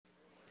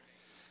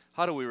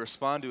How do we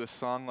respond to a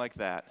song like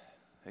that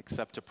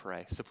except to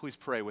pray? So please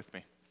pray with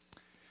me.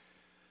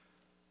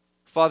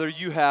 Father,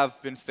 you have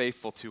been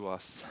faithful to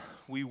us.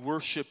 We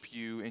worship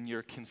you in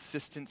your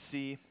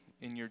consistency,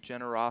 in your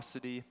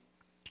generosity,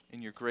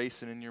 in your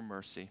grace, and in your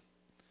mercy.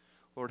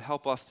 Lord,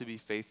 help us to be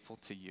faithful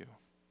to you.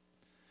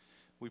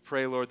 We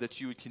pray, Lord,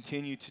 that you would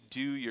continue to do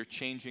your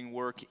changing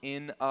work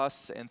in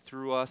us and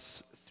through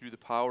us through the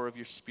power of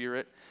your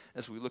Spirit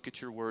as we look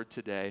at your word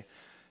today.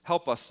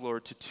 Help us,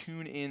 Lord, to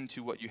tune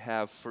into what you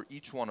have for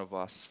each one of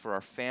us, for our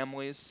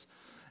families,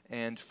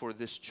 and for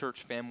this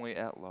church family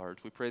at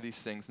large. We pray these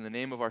things in the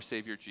name of our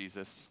Savior,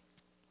 Jesus.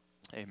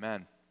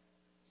 Amen.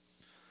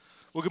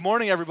 Well, good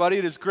morning, everybody.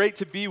 It is great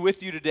to be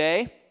with you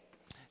today.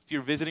 If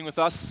you're visiting with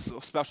us,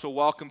 a special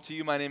welcome to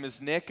you. My name is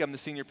Nick. I'm the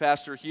senior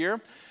pastor here.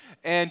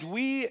 And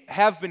we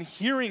have been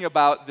hearing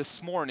about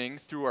this morning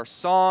through our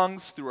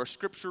songs, through our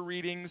scripture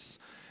readings,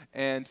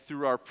 and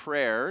through our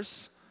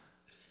prayers,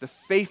 the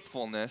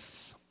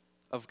faithfulness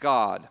of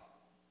God.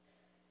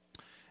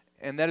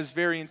 And that is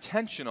very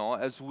intentional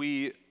as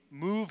we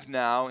move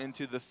now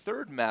into the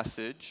third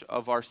message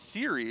of our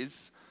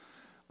series,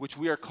 which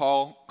we are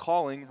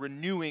calling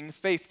Renewing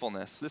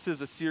Faithfulness. This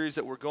is a series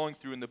that we're going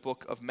through in the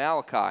book of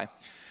Malachi.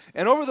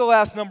 And over the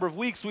last number of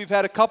weeks, we've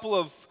had a couple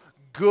of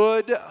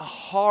good,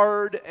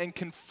 hard, and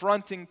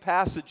confronting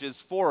passages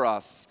for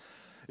us.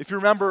 If you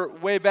remember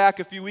way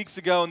back a few weeks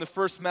ago in the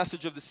first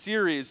message of the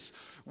series,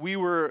 we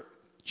were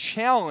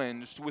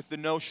challenged with the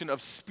notion of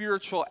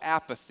spiritual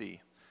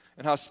apathy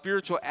and how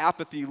spiritual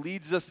apathy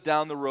leads us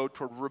down the road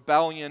toward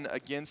rebellion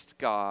against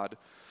God.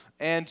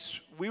 And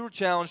we were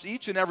challenged,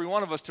 each and every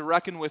one of us, to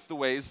reckon with the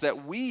ways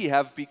that we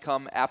have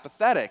become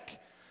apathetic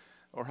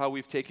or how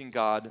we've taken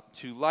God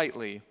too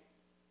lightly.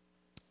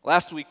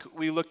 Last week,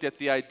 we looked at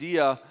the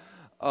idea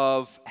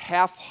of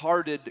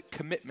half-hearted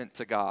commitment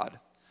to God.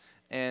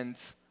 And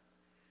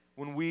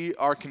when we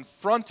are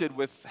confronted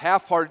with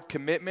half-hearted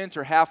commitment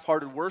or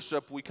half-hearted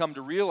worship, we come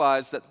to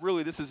realize that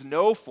really this is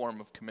no form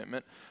of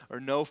commitment or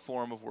no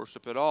form of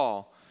worship at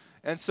all.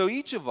 And so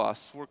each of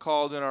us were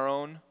called in our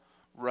own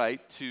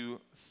right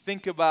to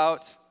think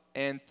about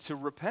and to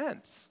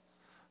repent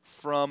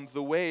from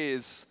the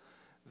ways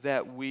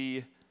that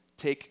we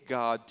take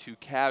God too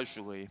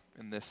casually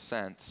in this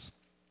sense.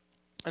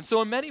 And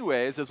so in many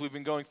ways, as we've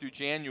been going through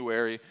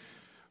January,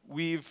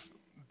 we've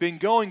been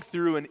going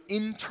through an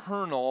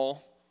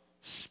internal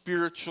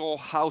spiritual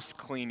house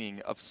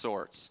cleaning of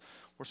sorts.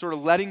 We're sort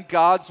of letting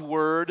God's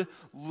word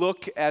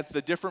look at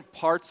the different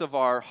parts of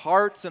our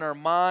hearts and our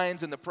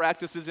minds and the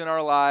practices in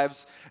our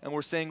lives, and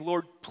we're saying,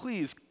 Lord,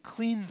 please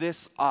clean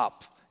this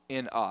up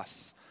in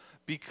us,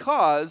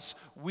 because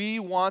we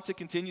want to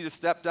continue to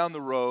step down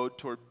the road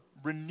toward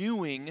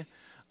renewing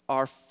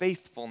our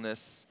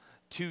faithfulness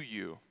to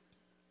you.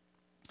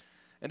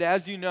 And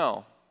as you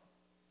know,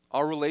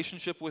 our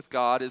relationship with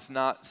God is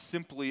not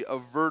simply a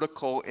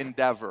vertical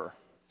endeavor,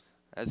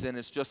 as in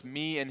it's just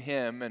me and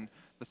him, and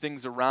the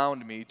things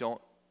around me don't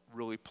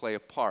really play a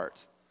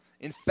part.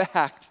 In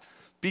fact,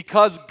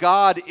 because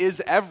God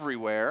is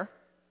everywhere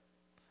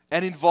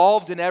and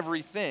involved in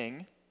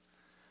everything,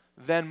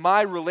 then my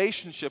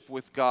relationship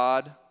with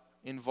God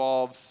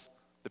involves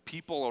the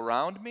people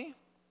around me,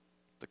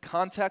 the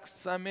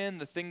contexts I'm in,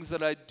 the things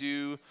that I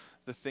do,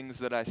 the things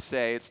that I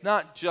say. It's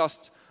not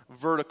just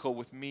vertical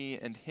with me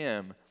and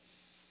him.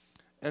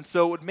 And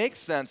so it would make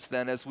sense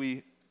then, as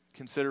we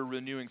consider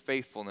renewing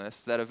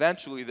faithfulness, that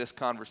eventually this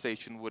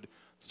conversation would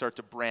start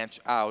to branch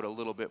out a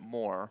little bit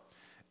more.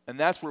 And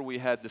that's where we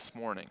head this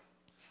morning.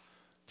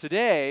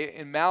 Today,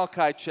 in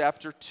Malachi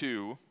chapter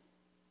 2,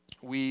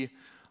 we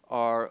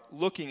are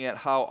looking at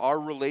how our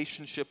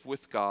relationship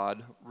with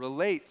God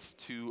relates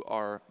to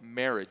our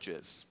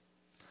marriages.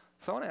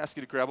 So I want to ask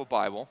you to grab a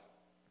Bible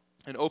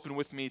and open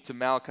with me to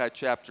Malachi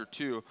chapter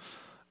 2.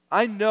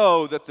 I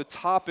know that the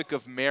topic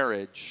of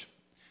marriage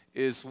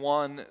is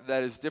one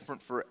that is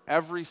different for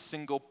every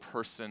single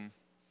person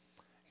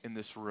in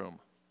this room.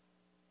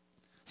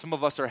 Some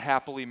of us are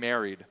happily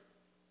married.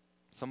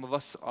 Some of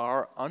us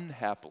are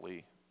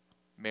unhappily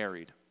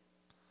married.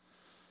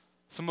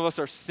 Some of us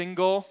are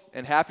single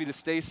and happy to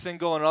stay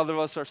single, and others of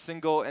us are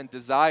single and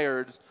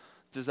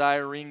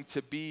desiring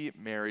to be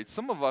married.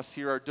 Some of us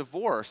here are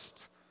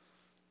divorced,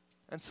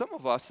 and some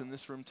of us in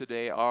this room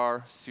today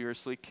are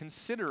seriously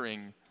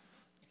considering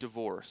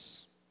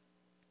divorce.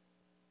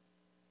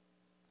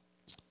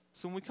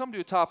 So when we come to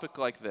a topic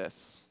like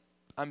this,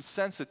 I'm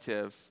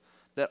sensitive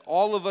that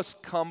all of us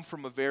come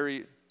from a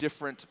very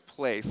different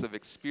place of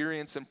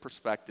experience and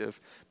perspective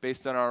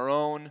based on our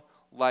own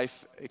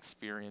life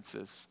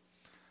experiences.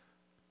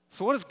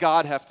 So what does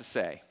God have to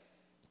say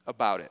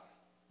about it?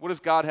 What does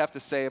God have to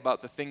say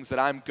about the things that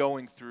I'm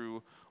going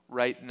through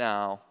right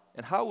now?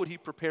 And how would he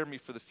prepare me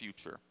for the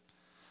future?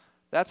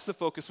 That's the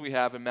focus we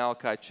have in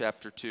Malachi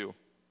chapter 2.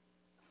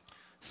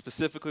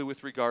 Specifically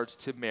with regards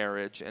to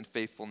marriage and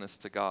faithfulness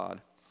to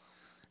God.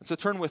 And so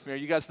turn with me. Are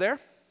you guys there?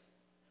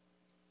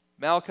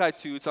 Malachi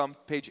 2, it's on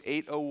page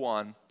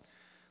 801.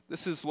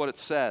 This is what it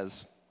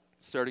says,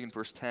 starting in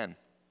verse 10.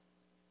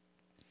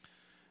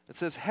 It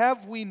says,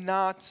 "Have we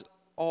not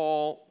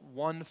all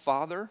one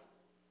Father?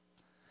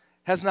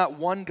 Has not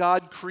one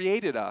God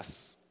created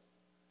us?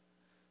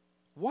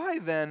 Why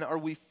then are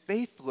we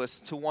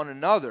faithless to one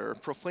another,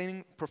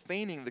 profaning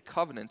the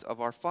covenant of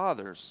our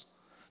fathers?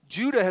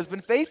 Judah has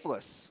been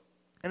faithless,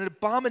 and an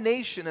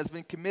abomination has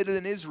been committed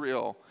in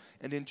Israel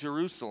and in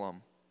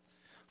Jerusalem.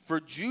 For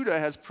Judah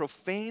has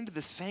profaned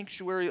the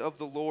sanctuary of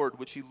the Lord,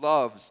 which he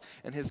loves,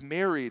 and has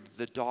married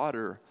the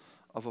daughter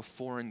of a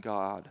foreign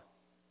god.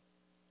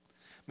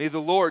 May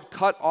the Lord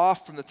cut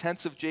off from the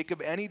tents of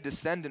Jacob any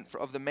descendant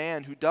of the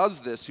man who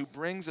does this, who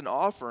brings an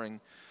offering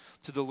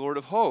to the Lord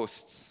of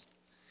hosts.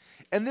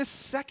 And this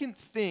second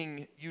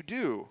thing you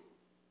do,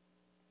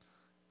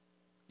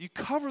 you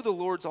cover the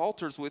Lord's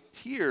altars with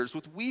tears,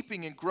 with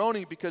weeping and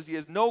groaning, because he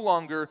no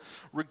longer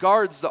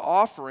regards the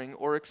offering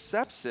or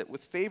accepts it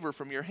with favor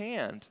from your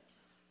hand.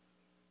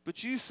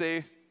 But you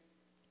say,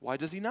 why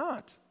does he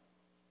not?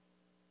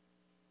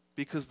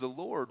 Because the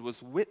Lord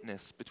was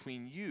witness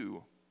between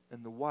you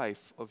and the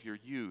wife of your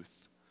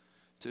youth,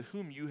 to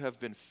whom you have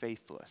been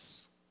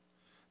faithless,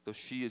 though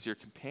she is your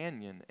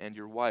companion and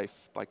your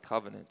wife by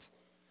covenant.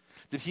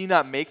 Did he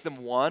not make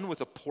them one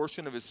with a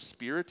portion of his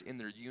Spirit in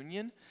their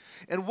union?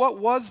 And what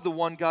was the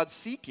one God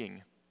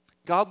seeking?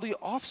 Godly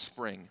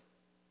offspring.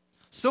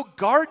 So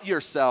guard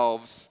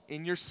yourselves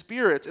in your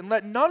spirit, and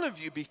let none of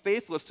you be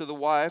faithless to the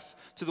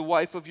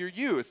wife of your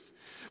youth.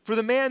 For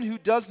the man who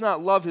does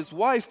not love his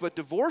wife but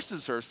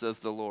divorces her, says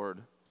the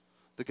Lord,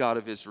 the God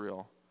of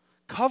Israel,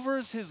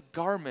 covers his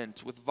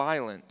garment with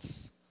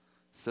violence,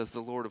 says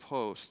the Lord of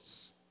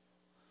hosts.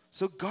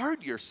 So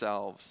guard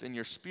yourselves in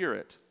your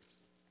spirit,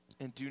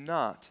 and do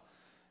not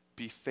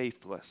be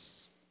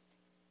faithless.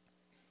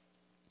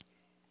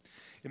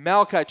 In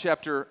Malachi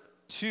chapter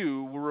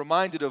 2, we're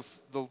reminded of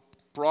the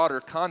broader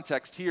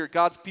context here.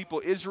 God's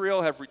people,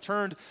 Israel, have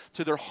returned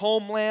to their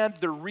homeland.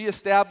 They're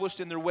reestablished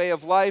in their way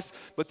of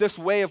life, but this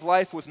way of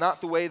life was not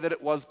the way that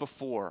it was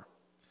before.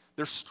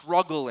 They're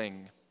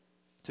struggling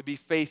to be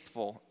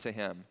faithful to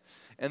him.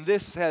 And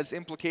this has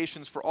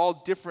implications for all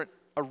different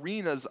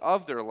arenas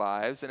of their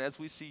lives, and as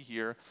we see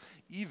here,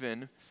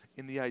 even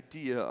in the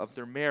idea of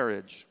their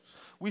marriage.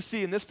 We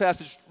see in this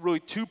passage really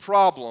two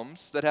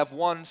problems that have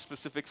one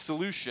specific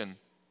solution.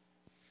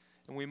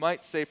 And we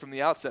might say from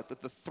the outset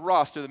that the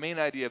thrust or the main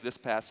idea of this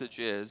passage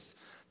is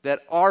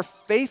that our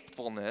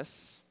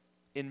faithfulness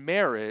in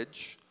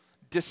marriage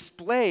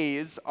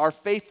displays our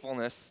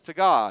faithfulness to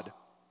God.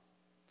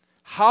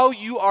 How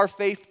you are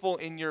faithful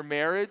in your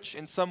marriage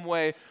in some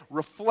way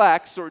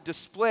reflects or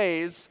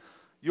displays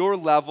your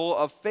level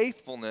of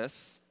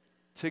faithfulness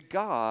to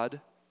God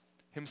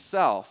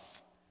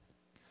himself.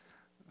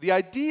 The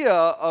idea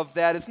of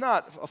that is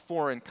not a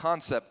foreign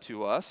concept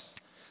to us.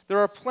 There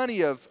are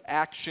plenty of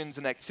actions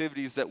and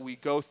activities that we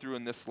go through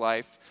in this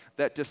life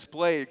that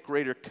display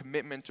greater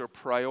commitment or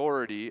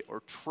priority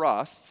or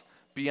trust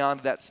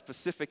beyond that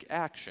specific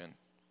action.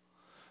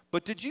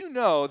 But did you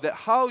know that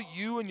how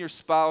you and your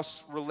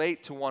spouse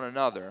relate to one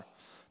another,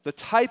 the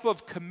type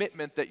of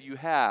commitment that you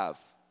have,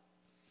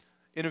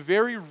 in a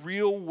very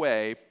real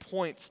way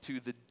points to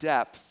the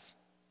depth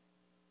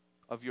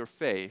of your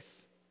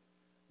faith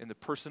in the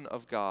person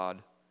of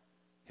God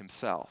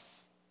himself?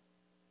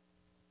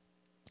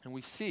 And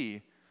we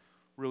see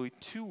really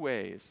two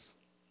ways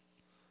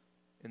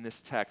in this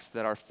text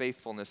that our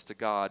faithfulness to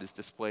God is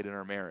displayed in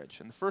our marriage.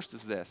 And the first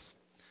is this.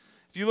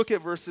 If you look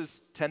at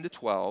verses 10 to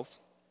 12,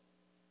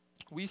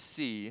 we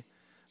see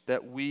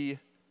that we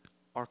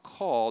are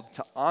called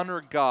to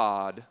honor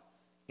God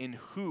in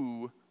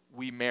who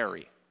we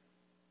marry.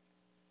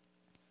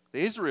 The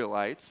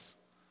Israelites,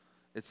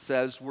 it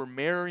says, were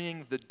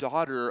marrying the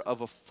daughter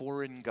of a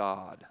foreign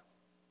god.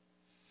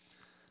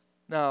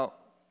 Now,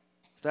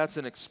 that's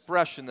an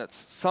expression that's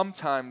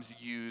sometimes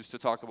used to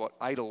talk about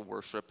idol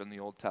worship in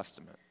the Old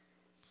Testament.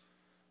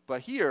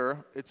 But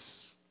here,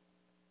 it's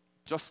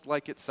just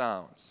like it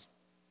sounds.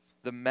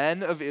 The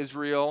men of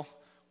Israel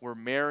were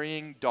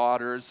marrying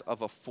daughters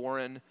of a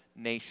foreign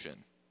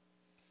nation,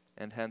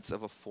 and hence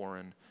of a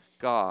foreign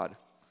god.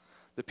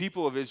 The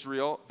people of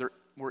Israel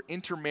were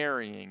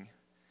intermarrying,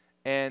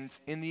 and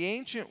in the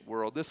ancient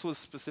world, this was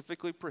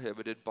specifically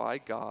prohibited by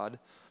God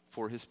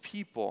for his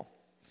people.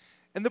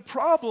 And the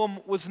problem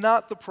was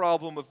not the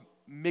problem of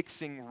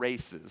mixing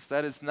races.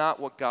 That is not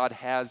what God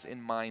has in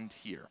mind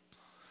here.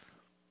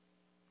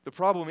 The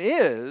problem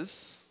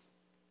is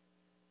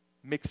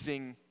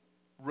mixing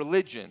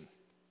religion.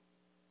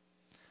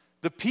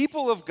 The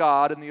people of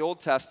God in the Old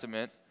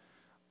Testament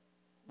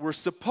were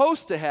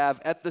supposed to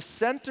have at the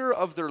center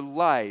of their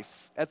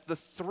life, at the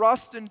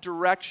thrust and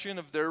direction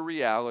of their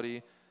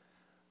reality,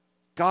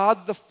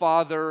 God the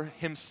Father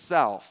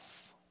himself.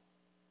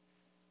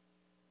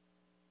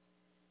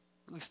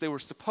 At least they were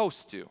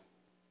supposed to.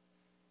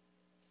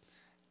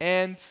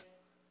 And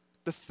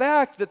the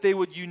fact that they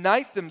would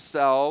unite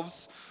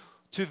themselves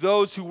to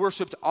those who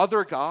worshiped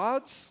other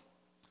gods,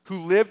 who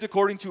lived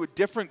according to a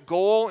different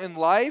goal in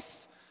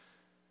life,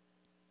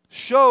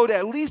 showed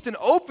at least an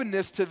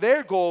openness to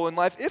their goal in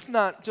life, if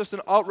not just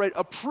an outright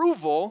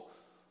approval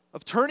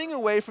of turning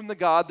away from the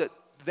God that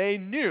they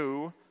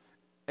knew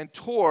and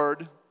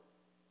toward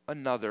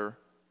another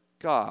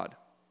God.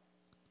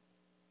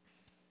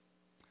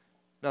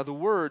 Now, the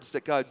words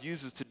that God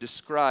uses to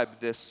describe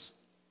this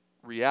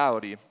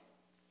reality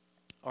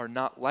are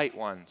not light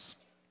ones.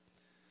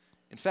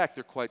 In fact,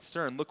 they're quite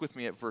stern. Look with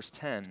me at verse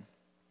 10.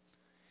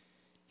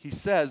 He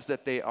says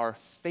that they are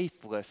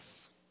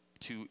faithless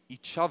to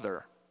each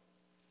other,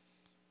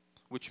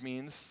 which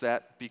means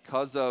that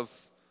because of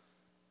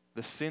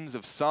the sins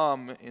of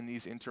some in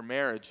these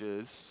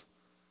intermarriages,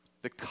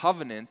 the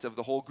covenant of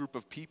the whole group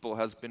of people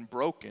has been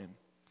broken.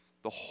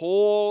 The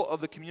whole of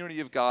the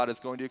community of God is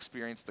going to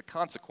experience the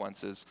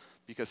consequences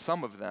because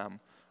some of them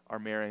are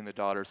marrying the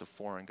daughters of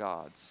foreign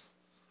gods.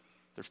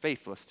 They're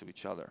faithless to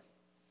each other.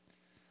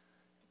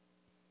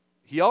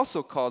 He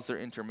also calls their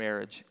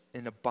intermarriage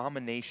an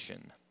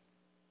abomination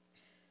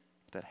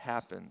that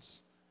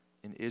happens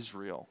in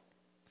Israel.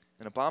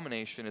 An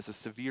abomination is a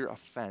severe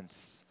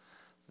offense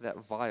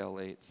that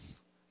violates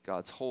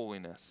God's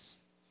holiness.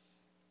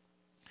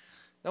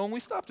 Now, when we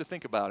stop to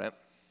think about it,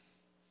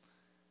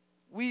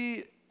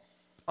 we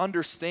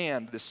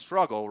understand this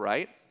struggle,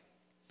 right?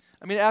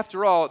 I mean,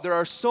 after all, there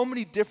are so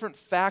many different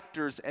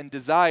factors and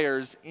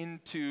desires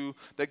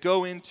that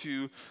go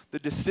into the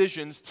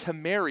decisions to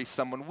marry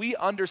someone. We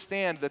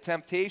understand the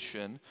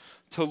temptation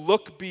to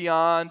look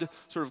beyond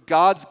sort of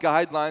God's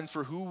guidelines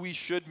for who we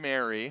should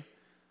marry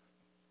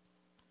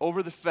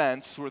over the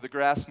fence where the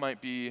grass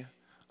might be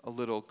a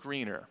little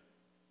greener.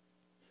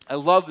 I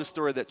love the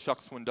story that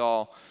Chuck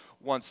Swindoll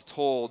once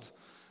told.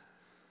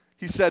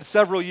 He said,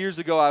 several years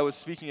ago I was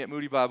speaking at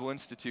Moody Bible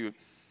Institute,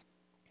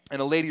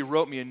 and a lady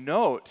wrote me a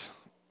note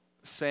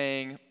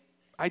saying,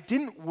 I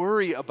didn't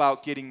worry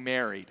about getting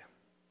married.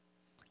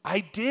 I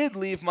did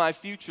leave my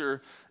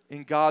future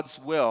in God's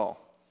will.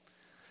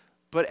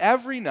 But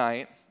every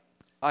night,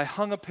 I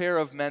hung a pair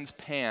of men's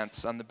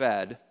pants on the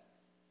bed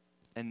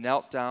and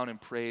knelt down and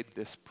prayed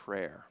this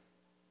prayer.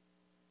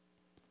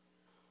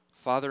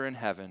 Father in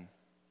heaven,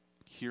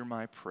 hear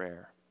my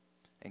prayer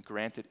and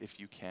grant it if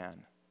you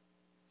can.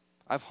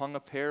 I've hung a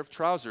pair of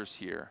trousers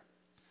here.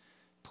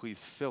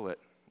 Please fill it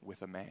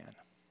with a man.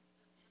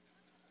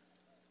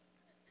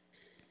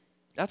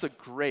 That's a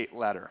great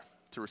letter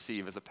to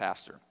receive as a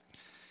pastor.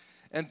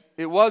 And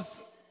it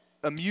was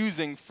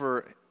amusing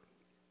for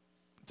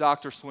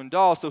Dr.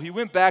 Swindoll, so he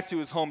went back to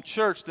his home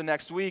church the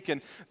next week,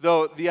 and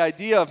though the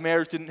idea of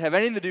marriage didn't have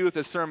anything to do with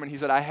his sermon, he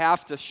said, I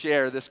have to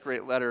share this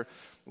great letter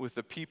with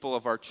the people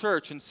of our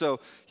church. And so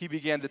he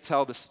began to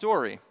tell the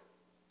story.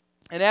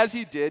 And as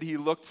he did, he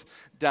looked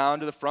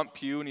down to the front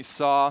pew and he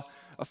saw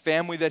a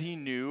family that he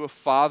knew, a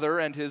father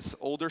and his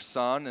older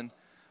son, and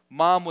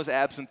mom was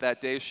absent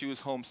that day. She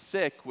was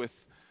homesick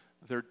with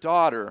their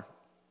daughter.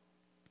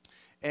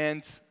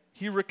 And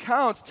he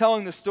recounts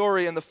telling the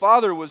story, and the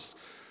father was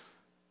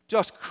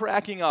just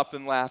cracking up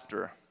in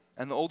laughter,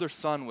 and the older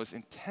son was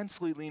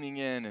intensely leaning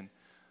in and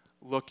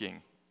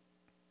looking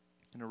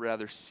in a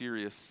rather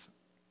serious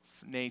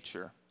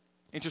nature.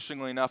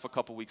 Interestingly enough, a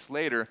couple weeks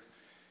later,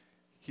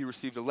 he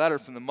received a letter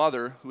from the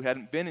mother who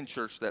hadn't been in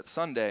church that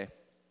Sunday.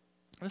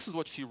 And this is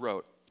what she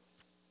wrote.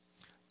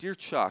 Dear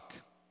Chuck,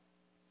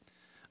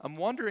 I'm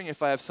wondering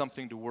if I have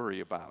something to worry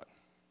about.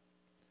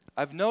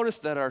 I've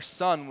noticed that our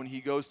son, when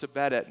he goes to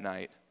bed at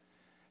night,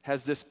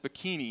 has this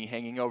bikini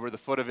hanging over the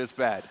foot of his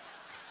bed.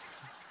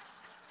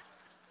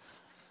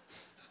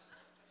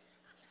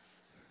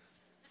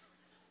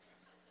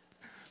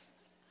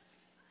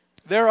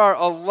 There are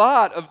a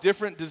lot of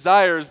different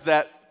desires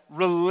that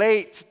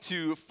relate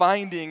to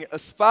finding a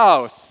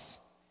spouse.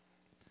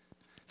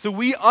 So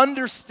we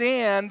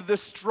understand the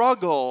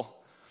struggle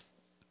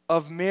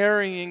of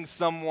marrying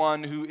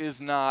someone who is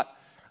not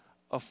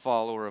a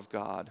follower of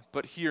God.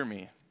 But hear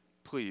me,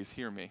 please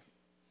hear me.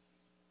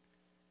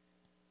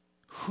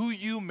 Who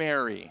you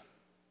marry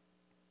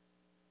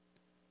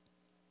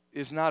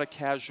is not a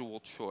casual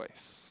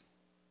choice.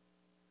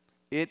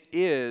 It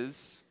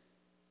is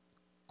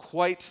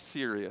quite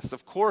serious,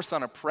 of course,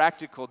 on a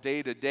practical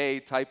day-to-day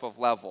type of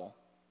level.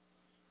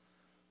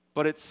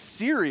 But it's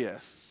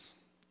serious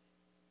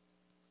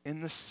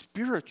in the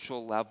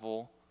spiritual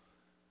level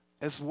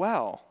as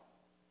well.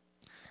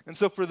 And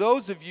so for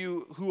those of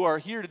you who are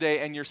here today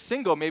and you're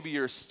single, maybe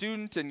you're a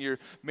student and your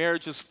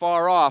marriage is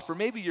far off, or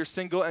maybe you're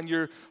single and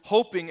you're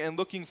hoping and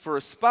looking for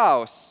a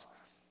spouse,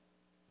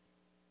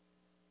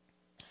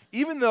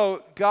 even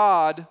though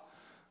God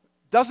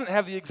doesn't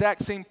have the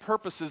exact same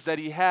purposes that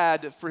he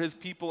had for his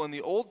people in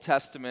the Old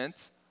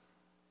Testament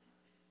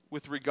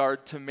with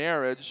regard to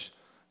marriage,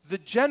 the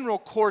general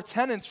core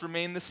tenets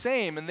remain the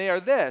same, and they are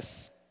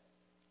this.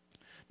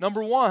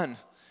 Number one,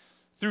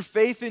 through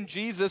faith in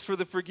Jesus for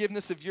the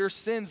forgiveness of your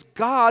sins,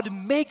 God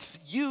makes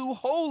you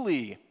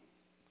holy.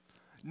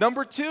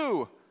 Number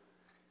two,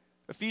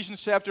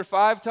 Ephesians chapter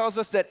 5 tells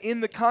us that in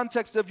the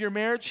context of your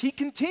marriage, he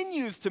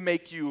continues to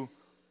make you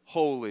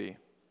holy.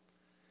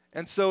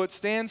 And so it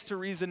stands to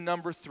reason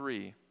number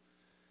three.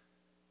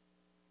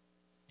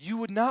 You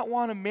would not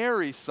want to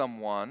marry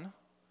someone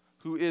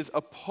who is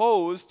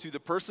opposed to the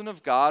person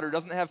of God or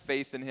doesn't have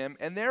faith in him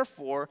and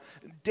therefore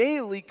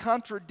daily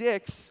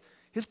contradicts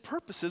his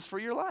purposes for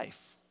your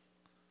life.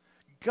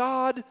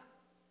 God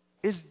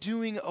is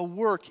doing a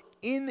work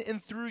in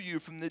and through you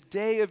from the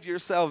day of your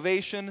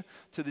salvation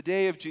to the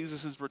day of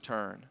Jesus'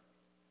 return.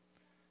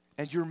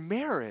 And your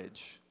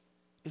marriage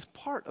is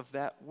part of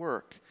that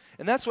work.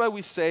 And that's why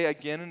we say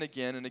again and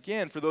again and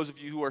again, for those of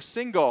you who are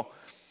single,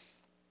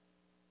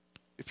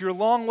 if you're a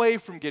long way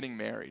from getting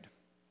married,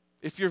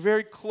 if you're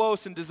very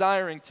close and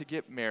desiring to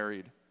get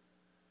married,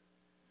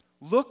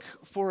 look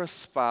for a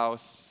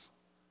spouse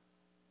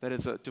that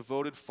is a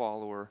devoted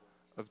follower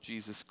of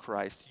Jesus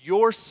Christ.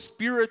 Your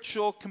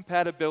spiritual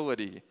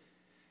compatibility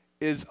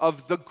is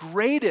of the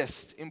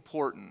greatest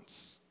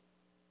importance,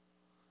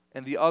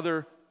 and the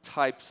other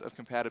types of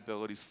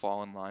compatibilities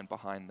fall in line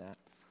behind that.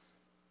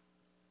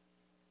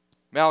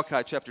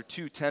 Malachi chapter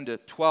 2, 10 to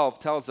 12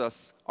 tells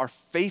us our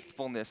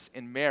faithfulness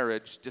in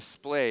marriage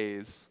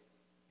displays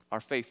our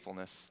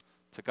faithfulness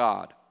to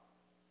God.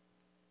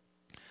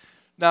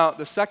 Now,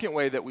 the second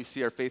way that we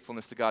see our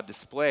faithfulness to God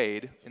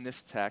displayed in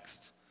this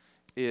text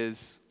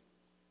is,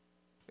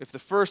 if the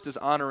first is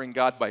honoring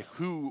God by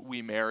who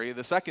we marry,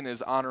 the second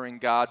is honoring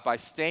God by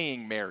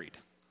staying married.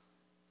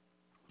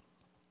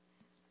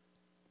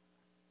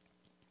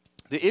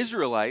 The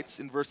Israelites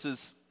in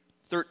verses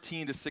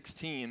 13 to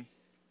 16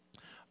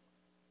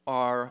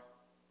 are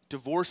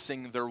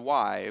divorcing their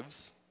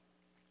wives.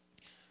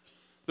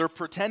 They're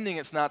pretending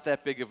it's not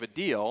that big of a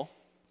deal,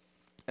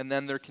 and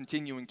then they're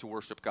continuing to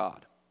worship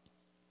God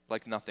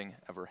like nothing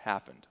ever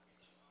happened.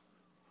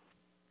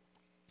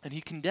 And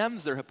he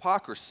condemns their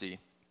hypocrisy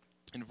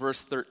in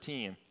verse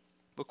 13.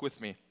 Look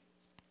with me.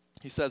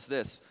 He says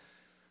this,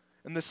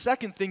 "And the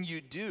second thing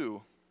you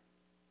do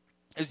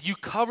is you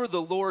cover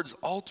the Lord's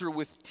altar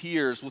with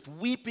tears, with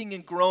weeping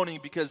and groaning,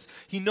 because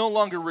he no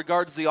longer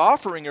regards the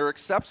offering or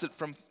accepts it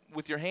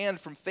with your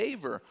hand from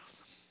favor,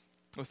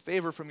 with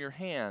favor from your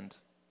hand.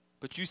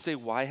 But you say,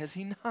 why has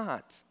he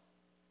not?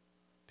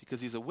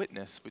 Because he's a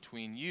witness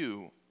between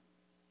you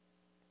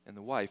and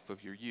the wife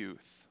of your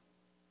youth."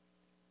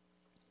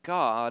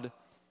 God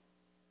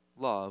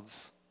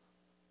loves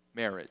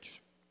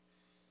marriage.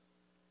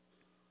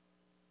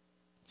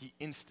 He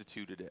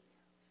instituted it.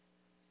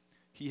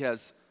 He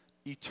has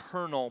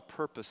eternal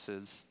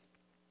purposes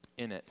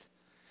in it.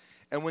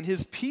 And when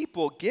his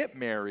people get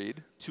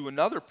married to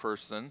another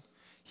person,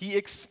 he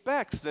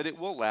expects that it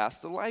will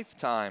last a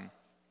lifetime.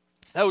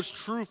 That was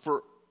true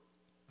for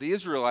the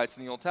Israelites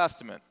in the Old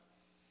Testament.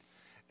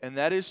 And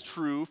that is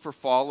true for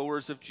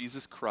followers of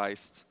Jesus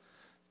Christ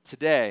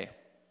today.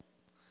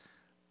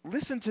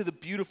 Listen to the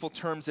beautiful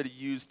terms that he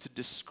used to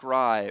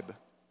describe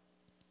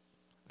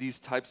these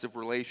types of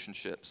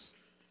relationships.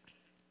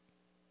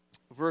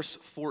 Verse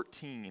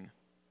 14,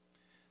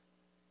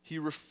 he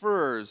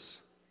refers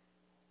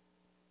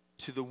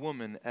to the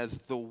woman as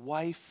the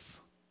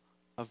wife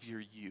of your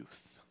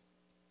youth.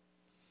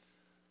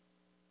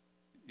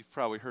 You've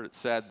probably heard it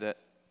said that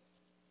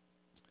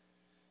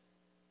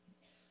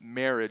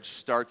marriage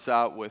starts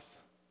out with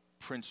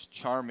Prince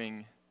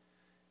Charming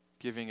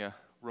giving a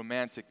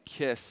romantic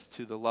kiss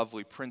to the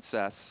lovely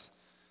princess,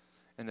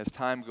 and as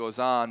time goes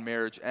on,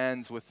 marriage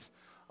ends with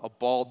a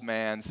bald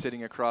man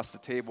sitting across the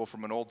table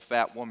from an old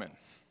fat woman.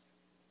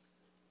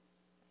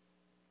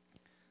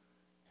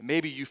 And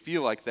maybe you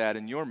feel like that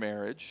in your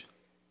marriage.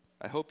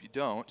 I hope you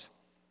don't.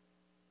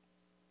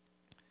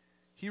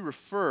 He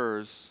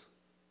refers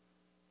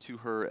to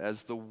her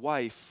as the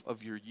wife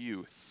of your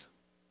youth.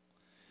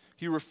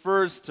 He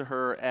refers to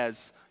her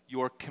as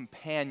your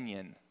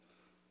companion.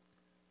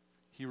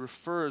 He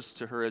refers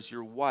to her as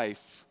your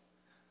wife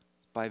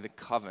by the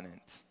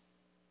covenant.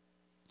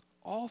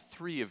 All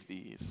three of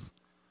these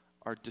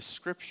are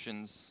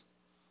descriptions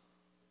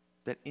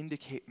that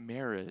indicate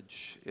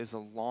marriage is a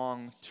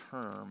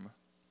long-term,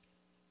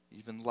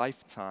 even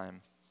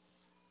lifetime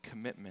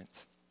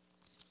commitment.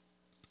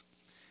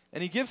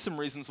 And he gives some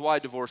reasons why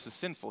divorce is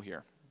sinful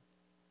here.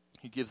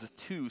 He gives us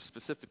two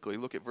specifically.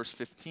 Look at verse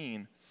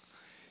 15.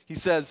 He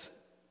says,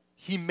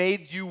 he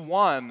made you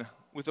one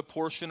with a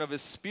portion of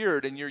his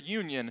spirit in your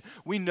union.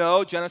 We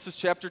know Genesis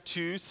chapter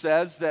 2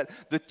 says that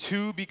the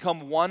two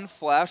become one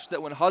flesh,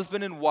 that when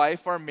husband and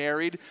wife are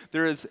married,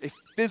 there is a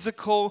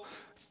physical,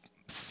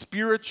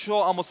 spiritual,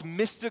 almost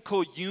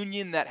mystical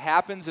union that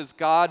happens as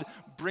God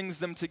brings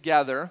them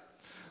together.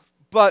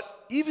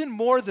 But even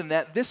more than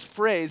that, this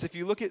phrase, if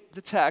you look at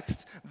the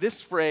text,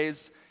 this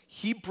phrase,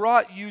 he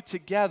brought you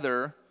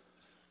together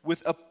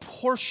with a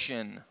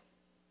portion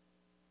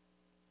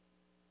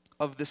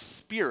of the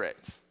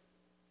Spirit.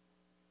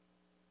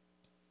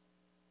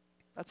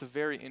 That's a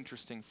very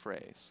interesting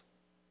phrase.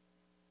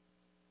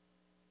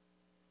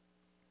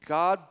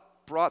 God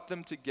brought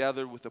them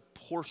together with a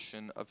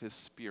portion of his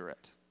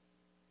Spirit.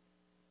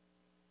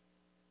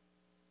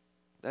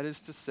 That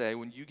is to say,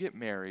 when you get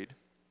married,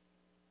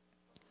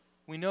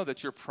 we know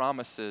that your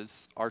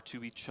promises are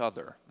to each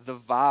other. The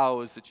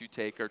vows that you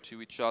take are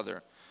to each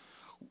other.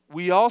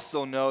 We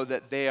also know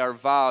that they are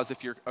vows.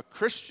 If you're a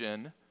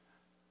Christian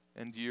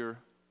and you're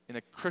in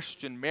a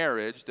Christian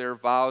marriage, they're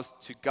vows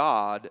to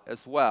God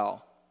as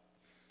well.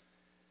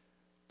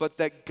 But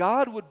that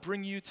God would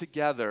bring you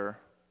together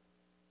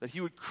that he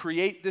would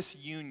create this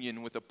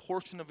union with a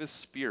portion of his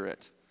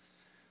Spirit,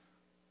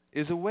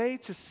 is a way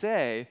to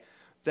say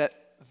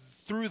that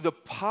through the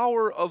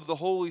power of the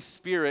Holy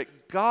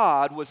Spirit,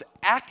 God was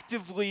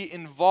actively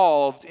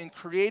involved in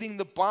creating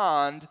the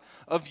bond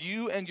of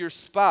you and your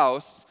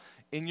spouse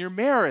in your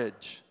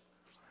marriage.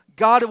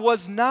 God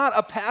was not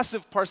a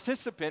passive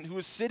participant who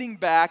was sitting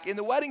back in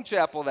the wedding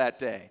chapel that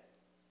day.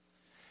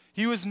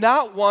 He was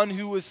not one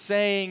who was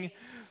saying,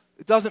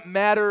 it doesn't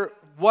matter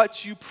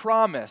what you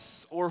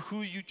promise or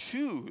who you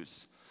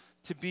choose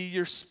to be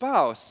your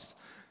spouse.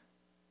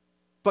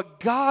 But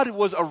God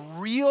was a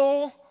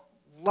real,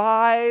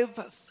 live,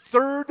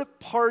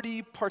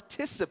 third-party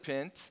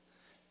participant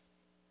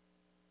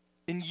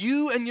in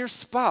you and your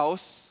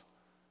spouse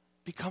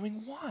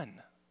becoming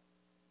one.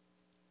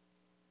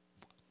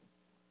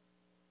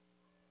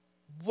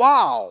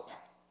 Wow.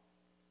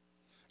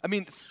 I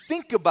mean,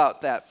 think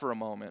about that for a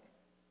moment.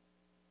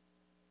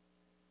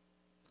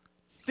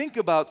 Think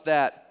about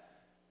that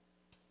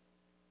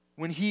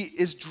when he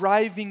is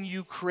driving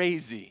you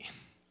crazy.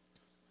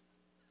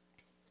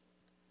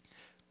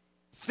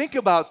 Think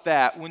about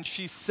that when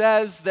she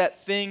says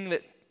that thing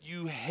that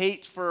you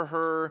hate for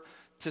her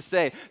to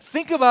say.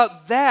 Think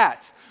about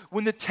that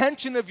when the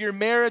tension of your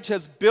marriage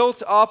has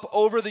built up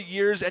over the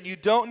years and you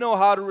don't know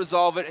how to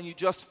resolve it and you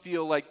just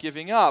feel like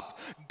giving up.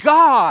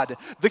 God,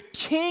 the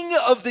King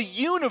of the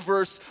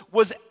universe,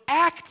 was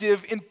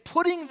active in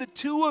putting the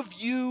two of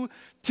you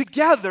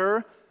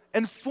together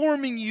and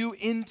forming you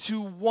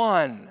into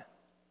one.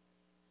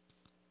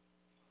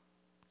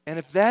 And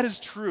if that is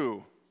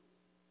true,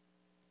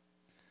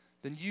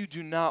 then you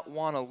do not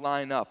want to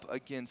line up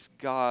against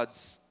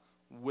God's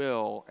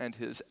will and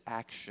his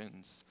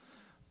actions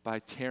by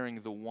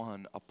tearing the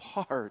one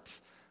apart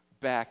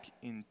back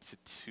into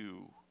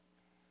two.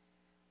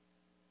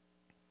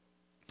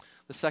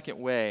 The second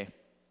way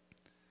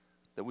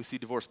that we see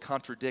divorce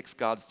contradicts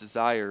God's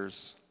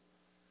desires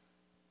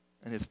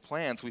and his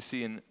plans we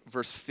see in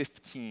verse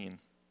 15.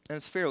 And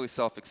it's fairly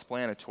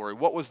self-explanatory.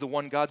 What was the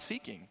one God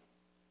seeking?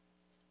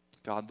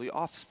 Godly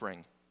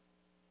offspring.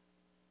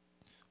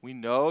 We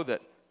know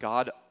that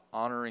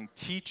God-honoring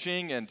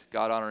teaching and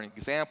God-honoring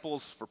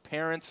examples for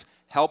parents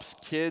helps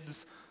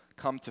kids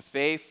come to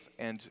faith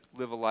and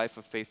live a life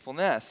of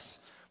faithfulness.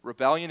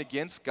 Rebellion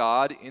against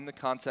God in the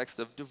context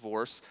of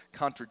divorce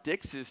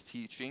contradicts his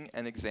teaching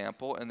and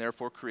example and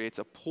therefore creates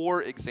a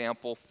poor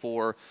example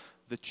for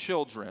the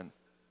children.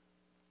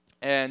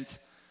 And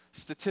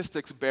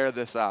statistics bear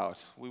this out.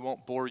 We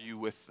won't bore you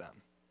with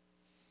them.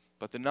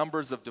 But the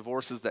numbers of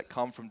divorces that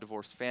come from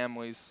divorced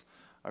families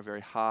are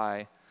very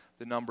high.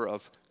 The number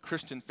of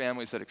Christian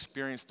families that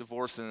experience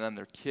divorce and then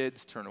their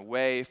kids turn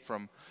away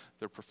from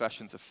their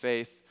professions of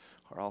faith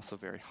are also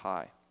very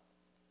high.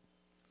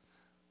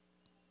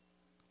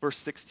 Verse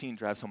 16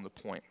 drives home the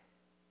point.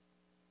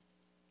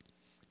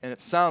 And it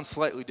sounds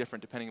slightly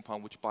different depending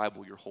upon which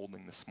Bible you're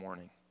holding this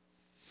morning.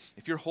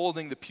 If you're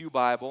holding the Pew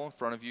Bible in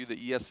front of you, the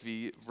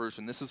ESV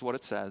version, this is what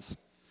it says.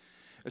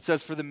 It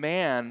says, "For the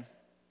man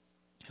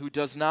who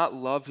does not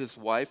love his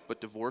wife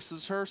but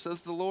divorces her,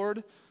 says the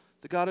Lord,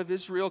 the God of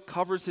Israel,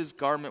 covers his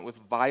garment with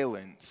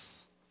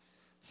violence,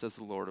 says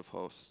the Lord of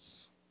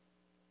hosts.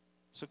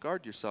 So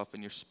guard yourself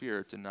in your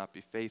spirit and not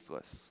be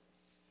faithless."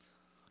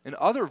 In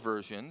other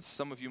versions,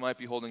 some of you might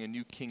be holding a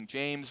New King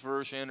James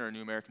Version or a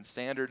New American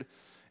Standard,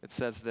 it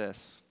says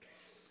this.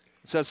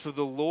 It says, "For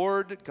the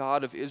Lord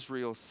God of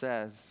Israel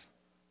says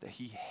that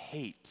he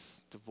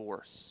hates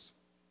divorce,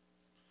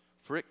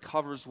 for it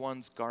covers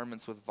one's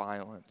garments with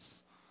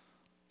violence,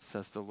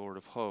 says the Lord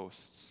of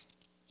hosts."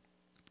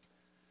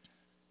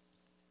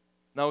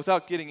 Now,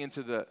 without getting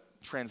into the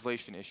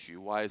translation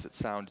issue, why does it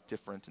sound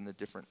different in the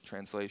different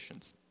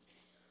translations?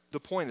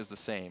 The point is the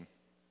same.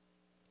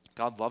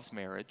 God loves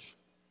marriage.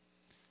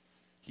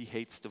 He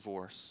hates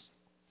divorce.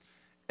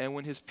 And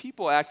when his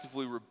people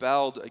actively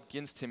rebelled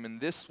against him in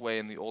this way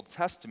in the Old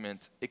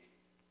Testament, it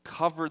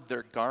covered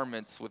their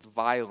garments with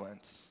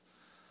violence.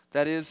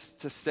 That is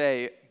to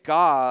say,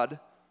 God,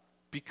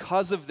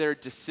 because of their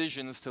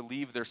decisions to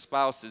leave their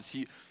spouses,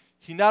 he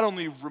not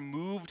only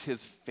removed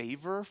his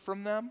favor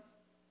from them,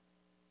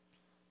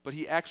 but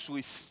he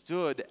actually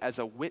stood as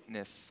a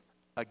witness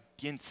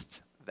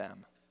against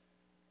them.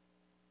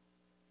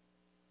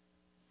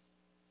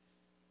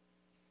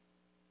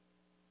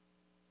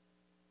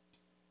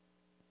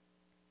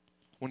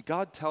 When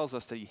God tells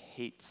us that he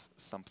hates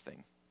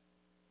something,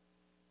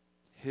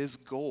 his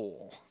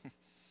goal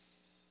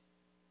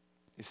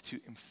is to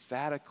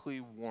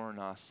emphatically warn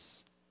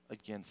us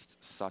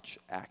against such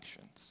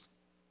actions.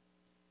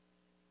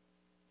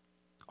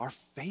 Our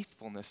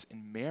faithfulness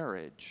in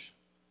marriage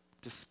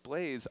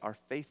displays our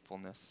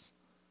faithfulness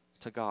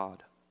to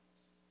God.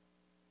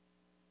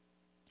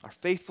 Our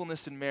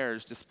faithfulness in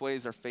marriage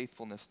displays our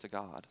faithfulness to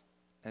God.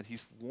 And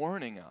he's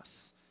warning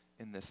us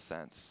in this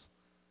sense.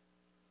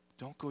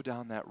 Don't go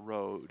down that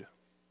road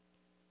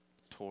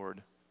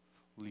toward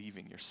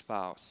leaving your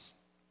spouse.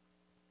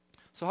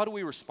 So how do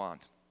we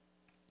respond?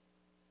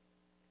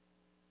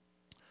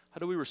 How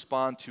do we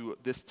respond to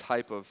this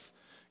type of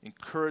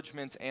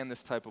encouragement and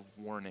this type of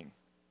warning?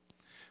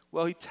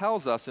 Well, he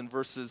tells us in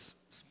verses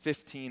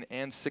 15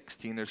 and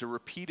 16, there's a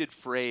repeated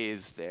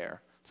phrase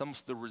there. It's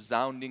almost the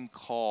resounding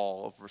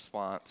call of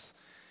response.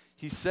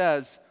 He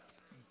says,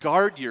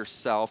 guard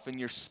yourself in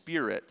your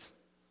spirit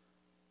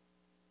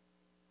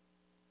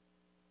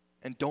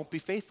and don't be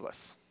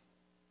faithless.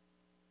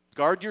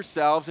 Guard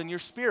yourselves in your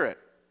spirit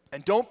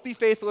and don't be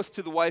faithless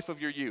to the wife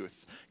of your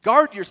youth.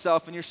 Guard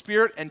yourself in your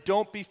spirit and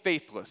don't be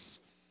faithless.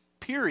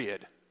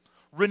 Period.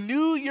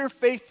 Renew your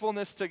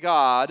faithfulness to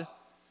God.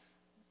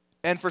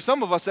 And for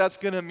some of us, that's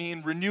going to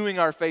mean renewing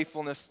our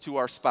faithfulness to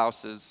our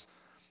spouses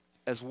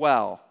as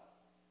well.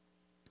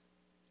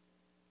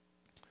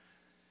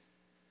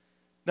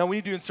 Now, we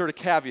need to insert a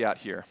caveat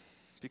here,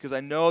 because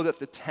I know that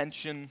the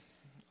tension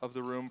of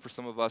the room for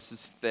some of us is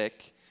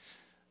thick,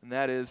 and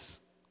that is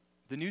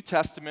the New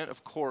Testament,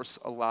 of course,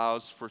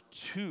 allows for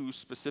two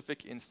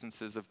specific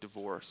instances of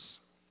divorce.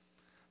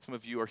 Some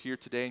of you are here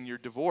today and you're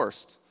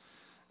divorced.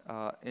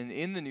 And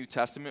in the New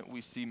Testament,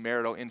 we see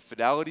marital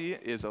infidelity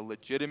is a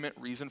legitimate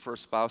reason for a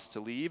spouse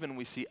to leave, and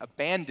we see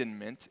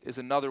abandonment is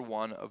another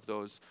one of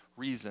those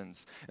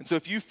reasons. And so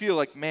if you feel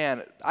like,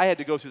 man, I had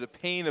to go through the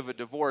pain of a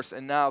divorce,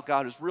 and now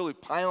God is really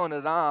piling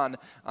it on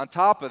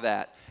top of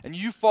that, and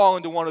you fall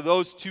into one of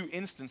those two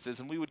instances,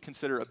 and we would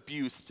consider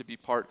abuse to be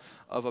part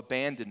of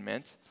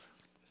abandonment,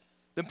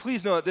 then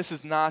please know that this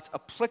is not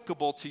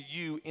applicable to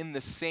you in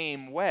the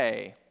same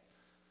way.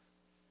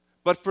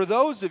 But for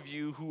those of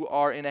you who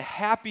are in a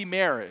happy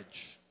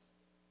marriage,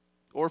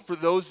 or for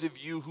those of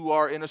you who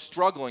are in a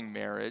struggling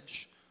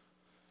marriage,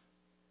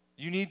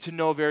 you need to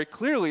know very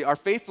clearly our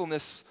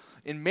faithfulness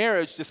in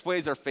marriage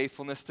displays our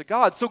faithfulness to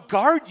God. So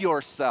guard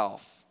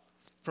yourself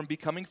from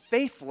becoming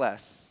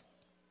faithless.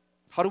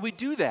 How do we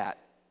do that?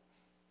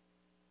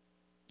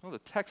 Well, the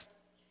text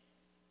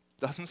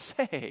doesn't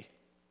say.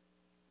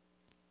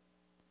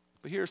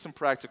 But here are some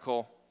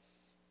practical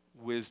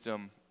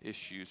wisdom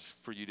issues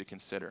for you to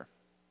consider.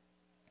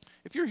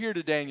 If you're here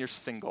today and you're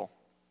single,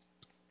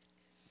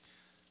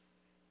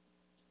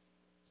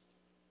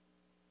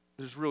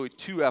 there's really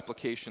two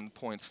application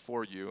points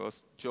for you. I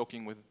was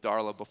joking with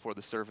Darla before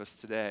the service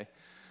today,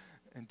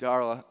 and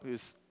Darla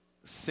is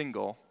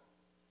single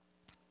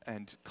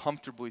and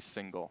comfortably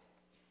single.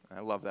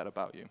 I love that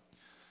about you.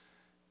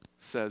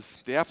 Says,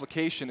 the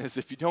application is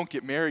if you don't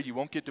get married, you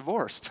won't get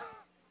divorced.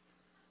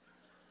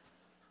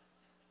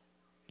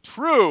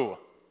 True.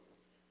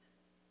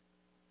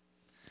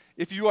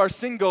 If you are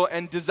single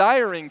and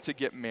desiring to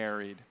get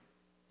married,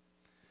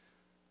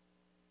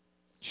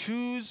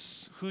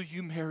 choose who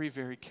you marry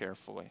very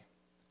carefully.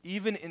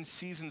 Even in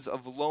seasons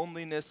of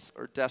loneliness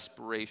or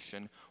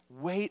desperation,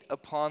 wait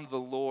upon the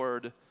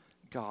Lord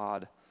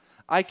God.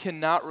 I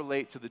cannot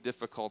relate to the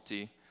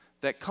difficulty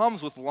that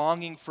comes with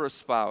longing for a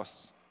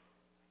spouse.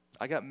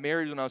 I got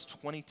married when I was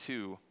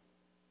 22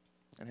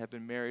 and have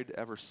been married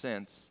ever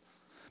since.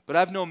 But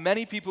I've known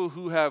many people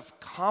who have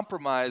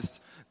compromised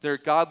their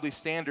godly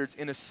standards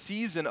in a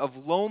season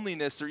of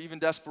loneliness or even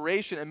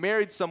desperation and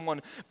married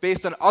someone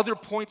based on other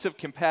points of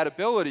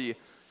compatibility,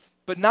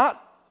 but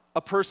not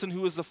a person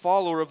who is a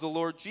follower of the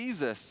Lord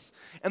Jesus.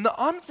 And the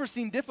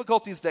unforeseen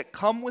difficulties that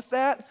come with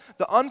that,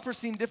 the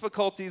unforeseen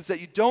difficulties that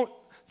you don't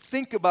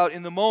think about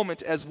in the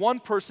moment as one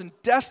person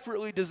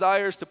desperately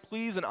desires to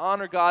please and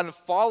honor God and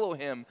follow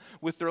Him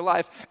with their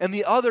life, and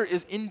the other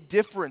is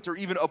indifferent or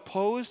even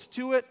opposed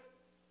to it.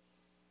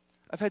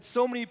 I've had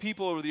so many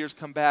people over the years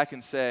come back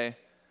and say,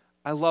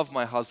 I love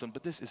my husband,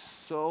 but this is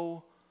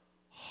so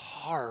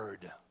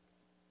hard,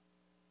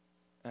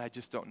 and I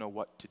just don't know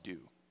what to do.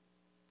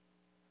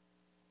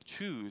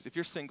 Choose. If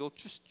you're single,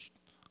 just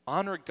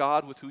honor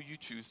God with who you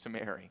choose to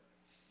marry.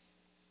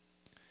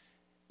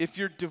 If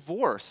you're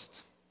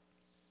divorced,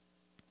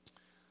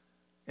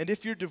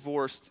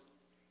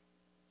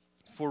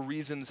 for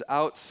reasons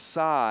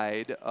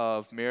outside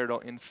of marital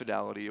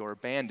infidelity or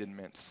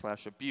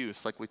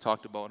abandonment/abuse, like we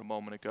talked about a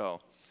moment ago,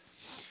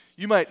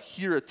 you might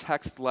hear a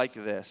text like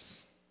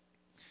this,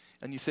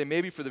 and you say,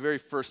 maybe for the very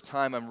first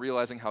time I'm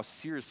realizing how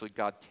seriously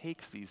God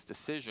takes these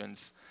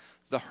decisions.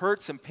 The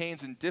hurts and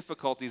pains and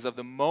difficulties of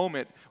the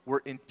moment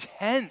were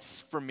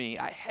intense for me.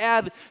 I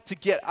had to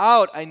get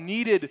out. I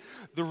needed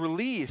the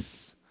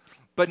release.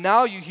 But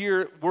now you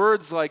hear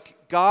words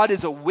like, God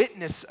is a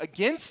witness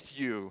against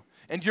you,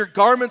 and your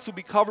garments will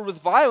be covered with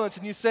violence,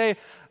 and you say,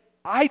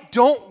 I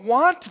don't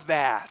want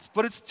that,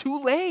 but it's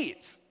too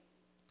late.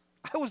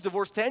 I was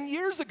divorced 10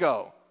 years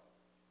ago.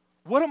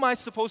 What am I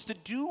supposed to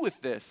do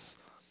with this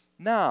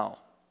now?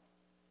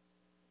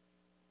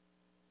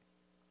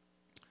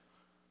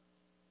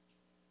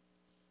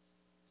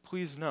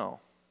 Please know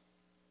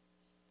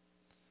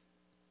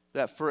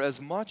that for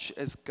as much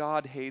as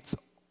God hates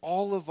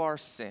all of our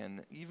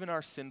sin, even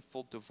our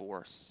sinful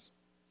divorce,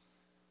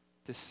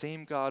 the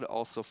same God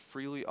also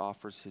freely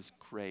offers His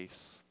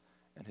grace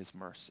and His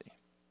mercy.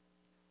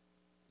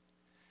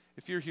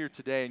 If you're here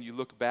today and you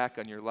look back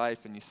on your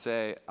life and you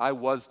say, I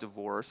was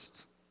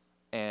divorced,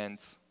 and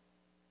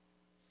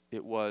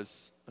it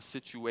was a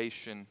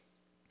situation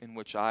in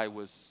which I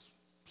was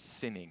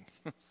sinning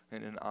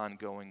in an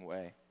ongoing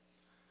way,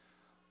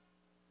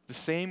 The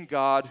same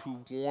God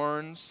who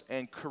warns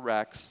and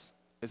corrects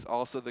is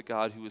also the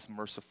God who is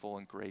merciful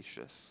and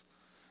gracious.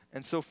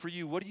 And so for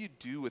you, what do you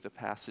do with a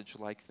passage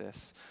like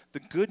this? The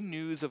good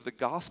news of the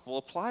gospel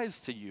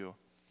applies to you.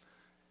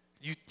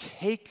 You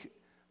take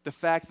the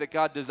fact that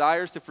God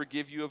desires to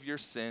forgive you of your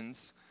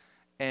sins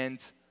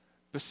and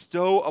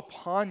bestow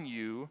upon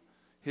you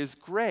his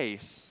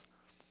grace.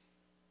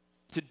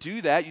 To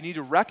do that, you need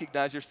to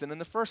recognize your sin in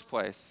the first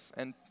place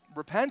and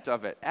repent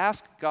of it.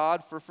 Ask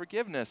God for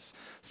forgiveness.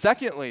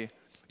 Secondly,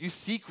 you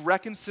seek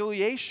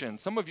reconciliation.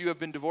 Some of you have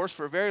been divorced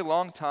for a very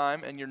long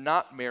time and you're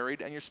not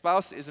married and your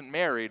spouse isn't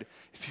married.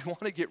 If you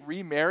want to get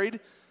remarried,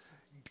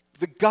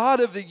 the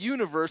God of the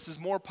universe is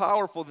more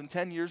powerful than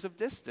 10 years of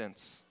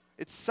distance.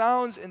 It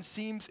sounds and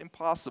seems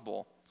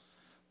impossible.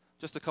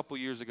 Just a couple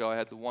years ago, I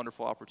had the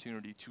wonderful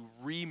opportunity to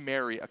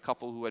remarry a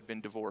couple who had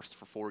been divorced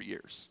for 4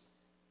 years.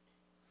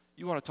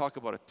 You want to talk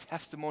about a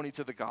testimony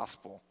to the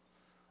gospel,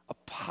 a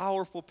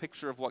powerful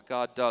picture of what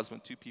God does when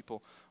two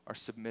people are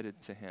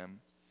submitted to him.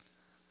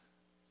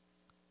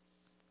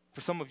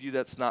 For some of you,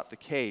 that's not the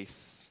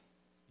case.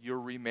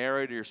 You're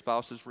remarried or your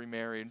spouse is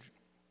remarried,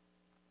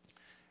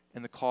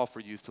 and the call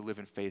for you is to live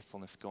in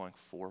faithfulness going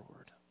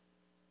forward.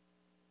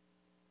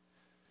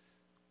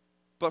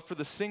 But for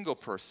the single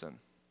person,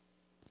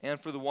 and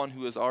for the one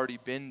who has already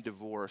been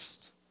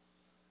divorced,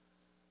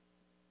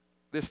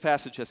 this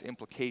passage has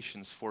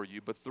implications for you,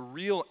 but the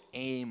real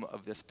aim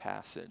of this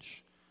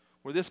passage,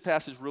 where this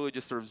passage really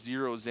just sort of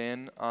zeroes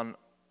in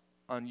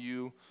on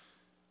you,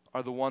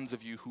 are the ones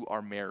of you who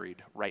are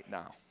married right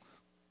now.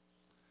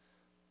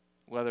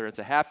 Whether it's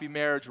a happy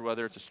marriage or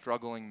whether it's a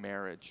struggling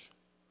marriage,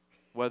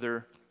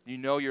 whether you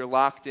know you're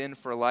locked in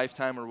for a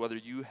lifetime or whether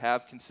you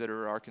have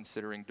considered or are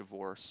considering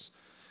divorce.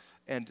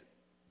 And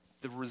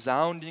the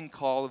resounding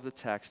call of the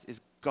text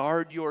is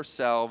guard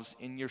yourselves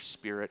in your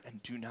spirit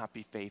and do not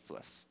be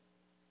faithless.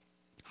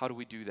 How do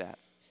we do that?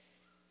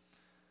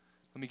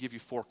 Let me give you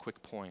 4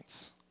 quick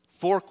points.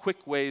 4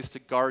 quick ways to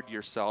guard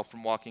yourself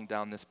from walking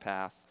down this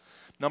path.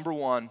 Number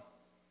 1,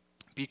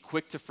 be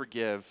quick to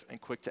forgive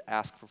and quick to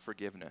ask for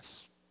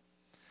forgiveness.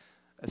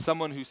 As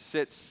someone who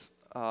sits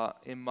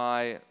in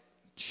my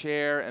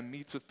chair and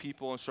meets with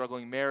people in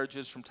struggling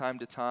marriages from time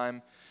to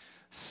time,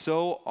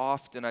 so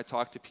often I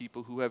talk to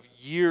people who have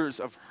years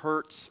of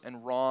hurts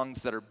and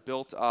wrongs that are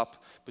built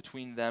up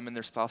between them and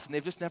their spouse, and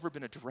they've just never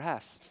been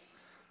addressed.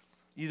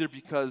 Either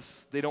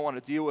because they don't want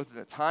to deal with it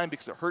at the time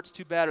because it hurts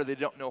too bad, or they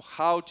don't know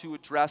how to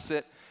address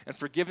it, and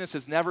forgiveness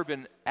has never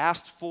been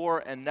asked for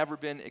and never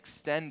been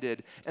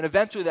extended. And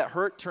eventually that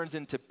hurt turns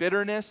into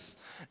bitterness,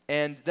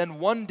 and then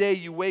one day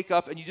you wake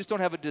up and you just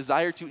don't have a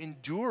desire to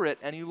endure it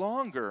any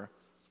longer.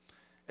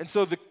 And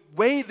so the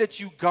way that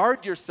you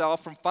guard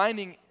yourself from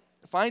finding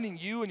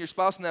you and your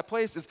spouse in that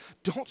place is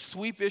don't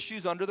sweep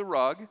issues under the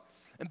rug,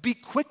 and be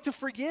quick to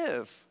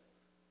forgive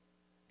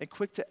and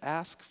quick to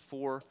ask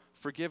for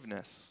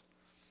forgiveness.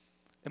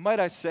 And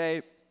might I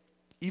say,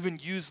 even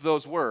use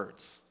those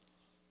words.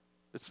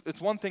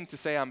 It's one thing to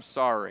say, I'm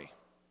sorry.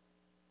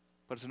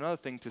 But it's another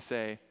thing to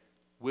say,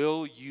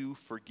 will you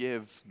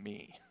forgive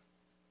me?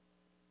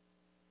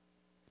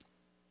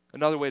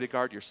 Another way to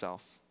guard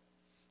yourself.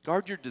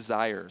 Guard your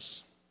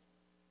desires.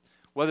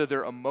 Whether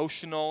they're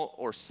emotional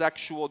or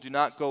sexual, do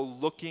not go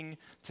looking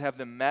to have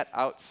them met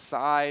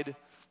outside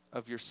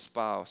of your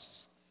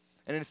spouse.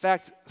 And in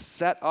fact,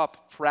 set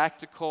up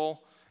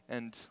practical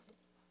and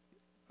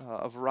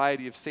a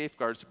variety of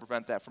safeguards to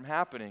prevent that from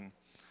happening.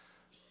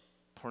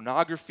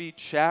 Pornography,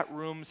 chat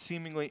rooms,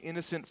 seemingly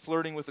innocent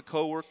flirting with a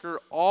coworker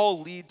all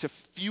lead to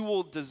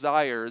fueled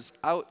desires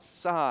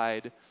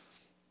outside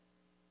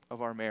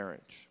of our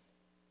marriage.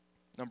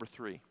 Number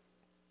 3,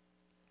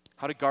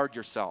 how to guard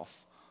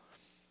yourself.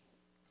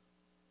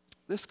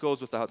 This goes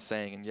without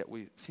saying, and yet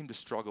we seem to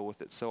struggle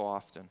with it so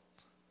often.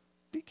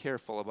 Be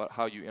careful about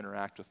how you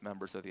interact with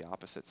members of the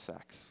opposite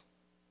sex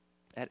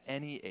at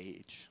any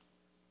age.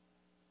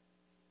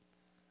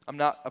 I'm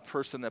not a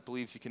person that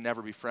believes you can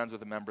never be friends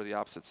with a member of the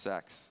opposite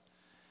sex.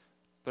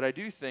 But I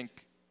do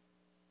think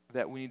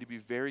that we need to be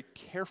very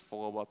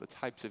careful about the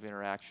types of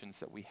interactions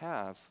that we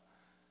have.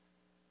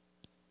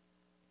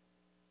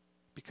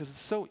 Because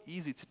it's so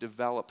easy to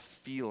develop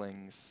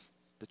feelings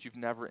that you've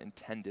never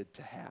intended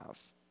to have.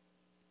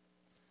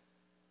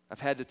 I've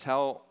had to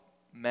tell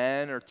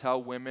men or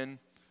tell women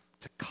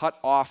to cut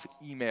off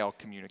email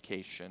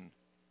communication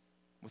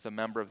with a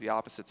member of the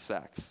opposite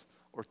sex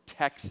or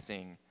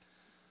texting.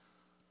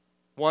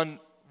 One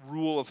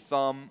rule of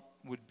thumb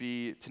would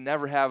be to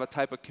never have a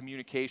type of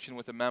communication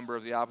with a member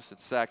of the opposite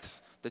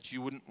sex that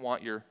you wouldn't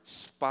want your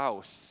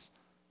spouse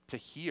to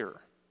hear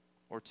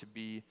or to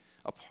be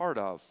a part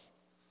of.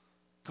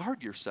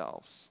 Guard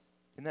yourselves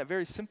in that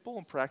very simple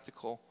and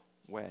practical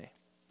way.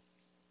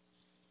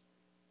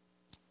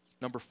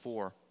 Number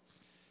 4,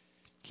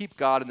 keep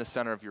God in the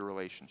center of your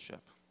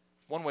relationship.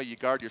 One way you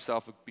guard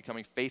yourself of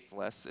becoming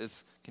faithless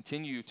is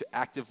continue to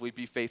actively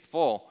be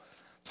faithful.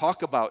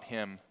 Talk about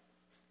Him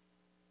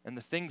and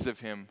the things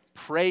of Him.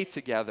 Pray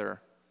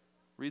together.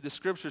 read the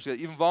scriptures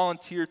together, even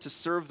volunteer to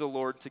serve the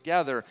Lord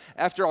together.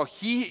 After all,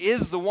 he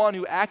is the one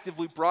who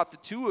actively brought the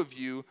two of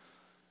you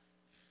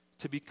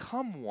to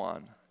become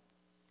one.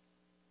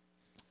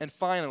 And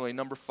finally,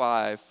 number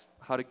 5,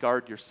 how to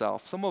guard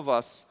yourself. Some of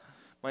us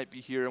might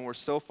be here and we're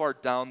so far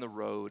down the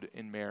road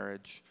in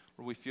marriage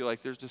where we feel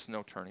like there's just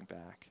no turning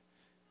back.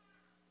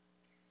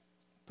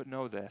 But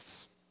know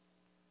this,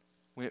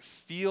 when it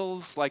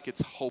feels like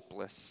it's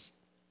hopeless,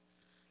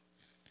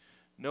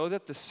 know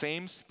that the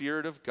same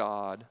Spirit of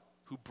God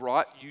who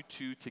brought you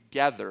two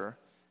together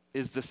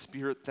is the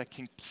Spirit that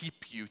can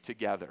keep you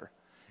together.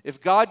 If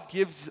God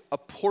gives a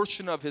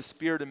portion of his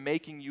Spirit in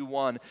making you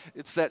one,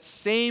 it's that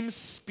same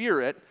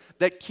Spirit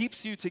that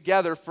keeps you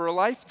together for a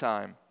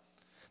lifetime.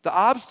 The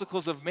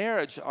obstacles of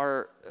marriage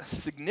are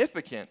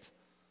significant.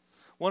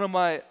 One of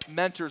my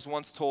mentors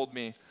once told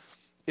me,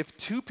 if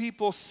two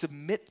people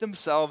submit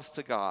themselves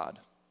to God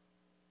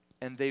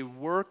and they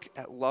work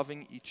at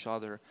loving each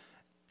other,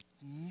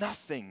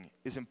 nothing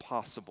is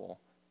impossible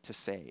to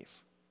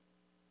save.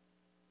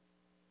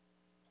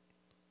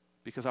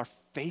 Because our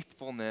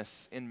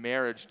faithfulness in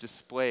marriage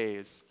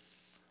displays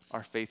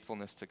our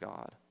faithfulness to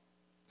God.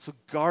 So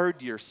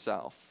guard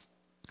yourself.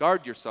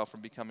 Guard yourself from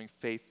becoming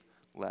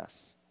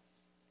faithless.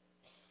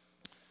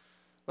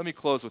 Let me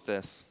close with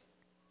this.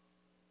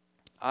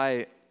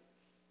 I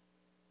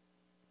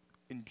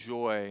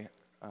enjoy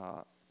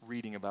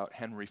reading about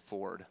Henry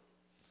Ford.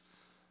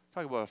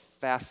 Talk about a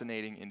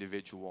fascinating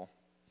individual.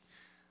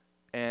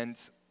 And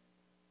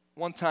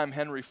one time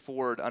Henry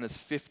Ford, on his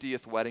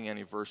 50th wedding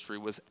anniversary,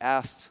 was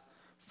asked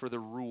for the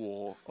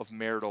rule of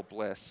marital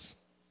bliss,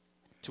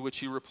 to which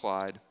he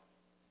replied,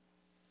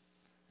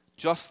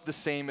 just the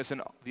same as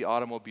in the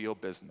automobile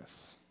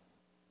business,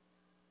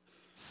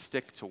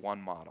 stick to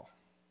one model.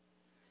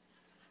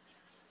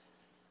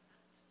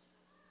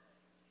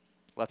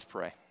 Let's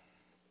pray.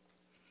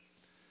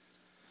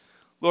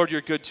 Lord,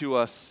 you're good to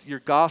us. Your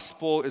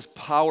gospel is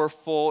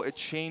powerful. It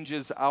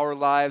changes our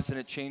lives and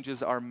it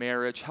changes our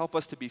marriage. Help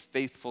us to be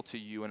faithful to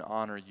you and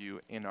honor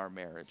you in our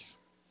marriage.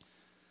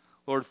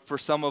 Lord, for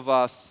some of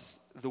us,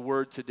 the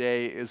word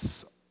today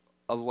is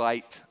a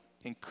light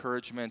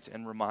encouragement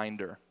and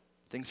reminder.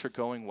 Things are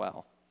going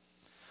well.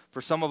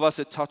 For some of us,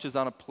 it touches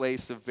on a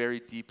place of very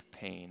deep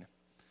pain.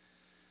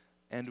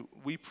 And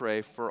we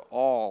pray for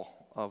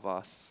all of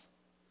us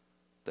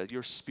that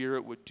your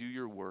Spirit would do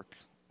your work,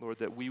 Lord,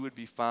 that we would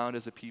be found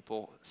as a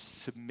people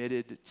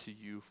submitted to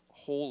you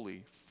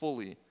wholly,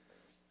 fully,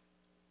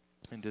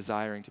 and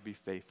desiring to be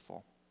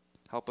faithful.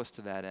 Help us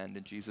to that end.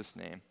 In Jesus'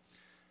 name,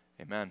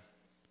 amen.